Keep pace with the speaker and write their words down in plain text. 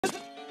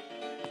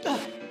Uh-oh.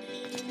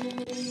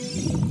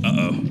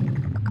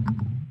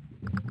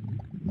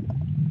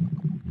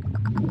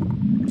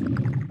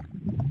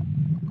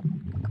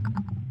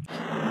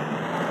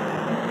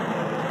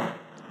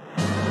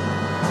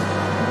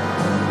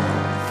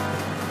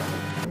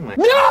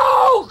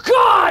 No!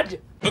 God!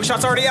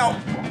 Hookshot's already out.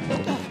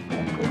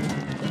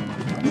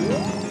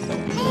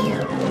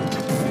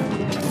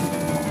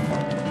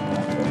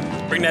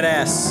 Bring that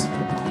ass.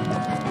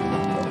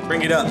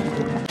 Bring it up.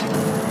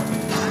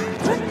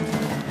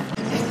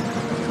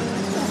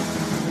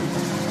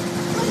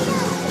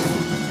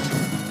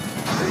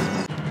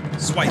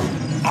 Swipe.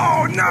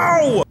 Oh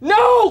no!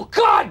 No!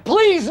 God,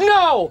 please,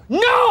 no!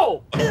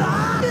 No!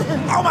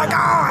 Oh my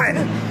God!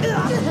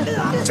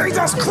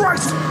 Jesus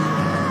Christ!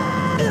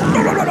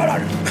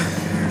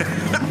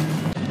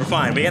 We're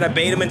fine. We gotta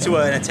bait him into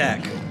an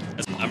attack.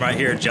 I'm right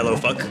here, Jello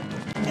fuck.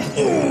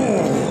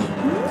 Ooh.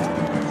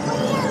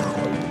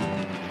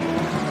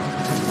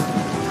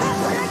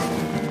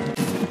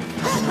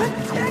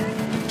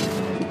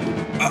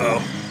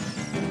 Uh-oh.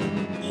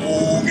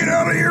 Oh, get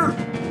out of here!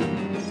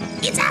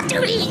 It's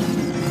after me!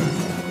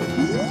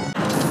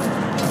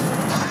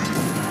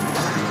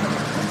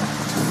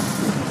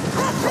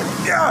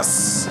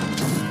 Yes!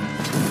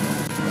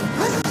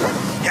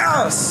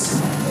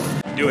 Yes!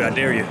 Do it, I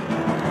dare you.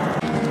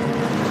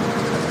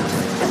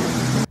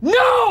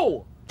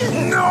 No!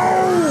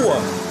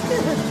 No!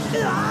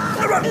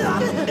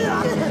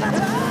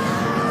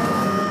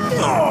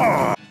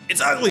 Oh,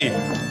 it's ugly!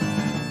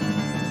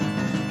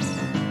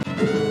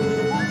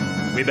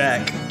 We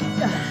back.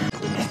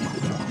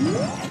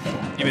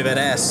 Give me that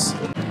ass.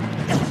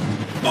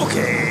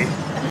 Okay.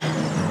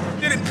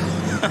 Did it?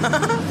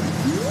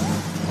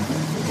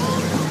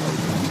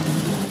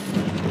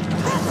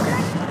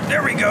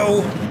 There we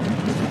go.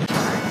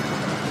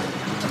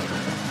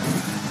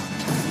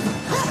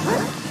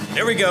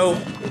 There we go.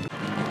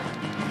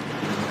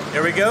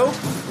 There we go.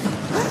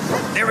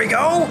 There we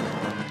go.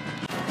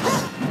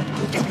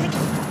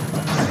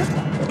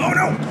 Oh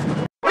no.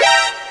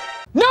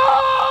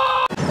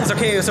 No! It's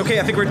okay, it's okay.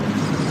 I think we're...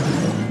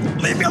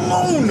 Leave me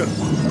alone!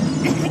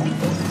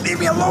 Leave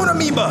me alone,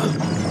 Amoeba!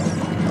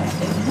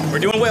 We're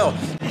doing well.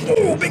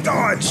 Oh, big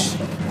dodge!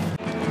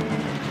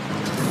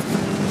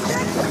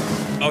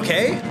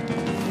 Okay.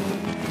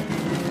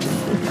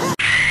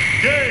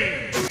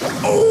 Game!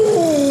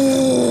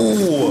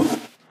 Oh!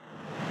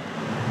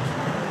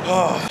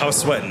 Oh, I was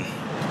sweating.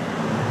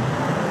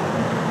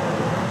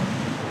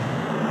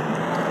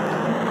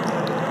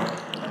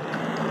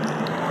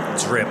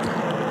 Drip.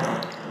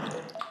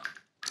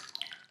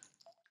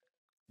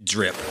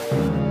 Drip.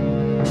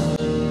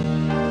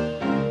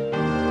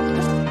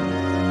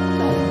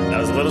 That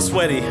was a little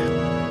sweaty.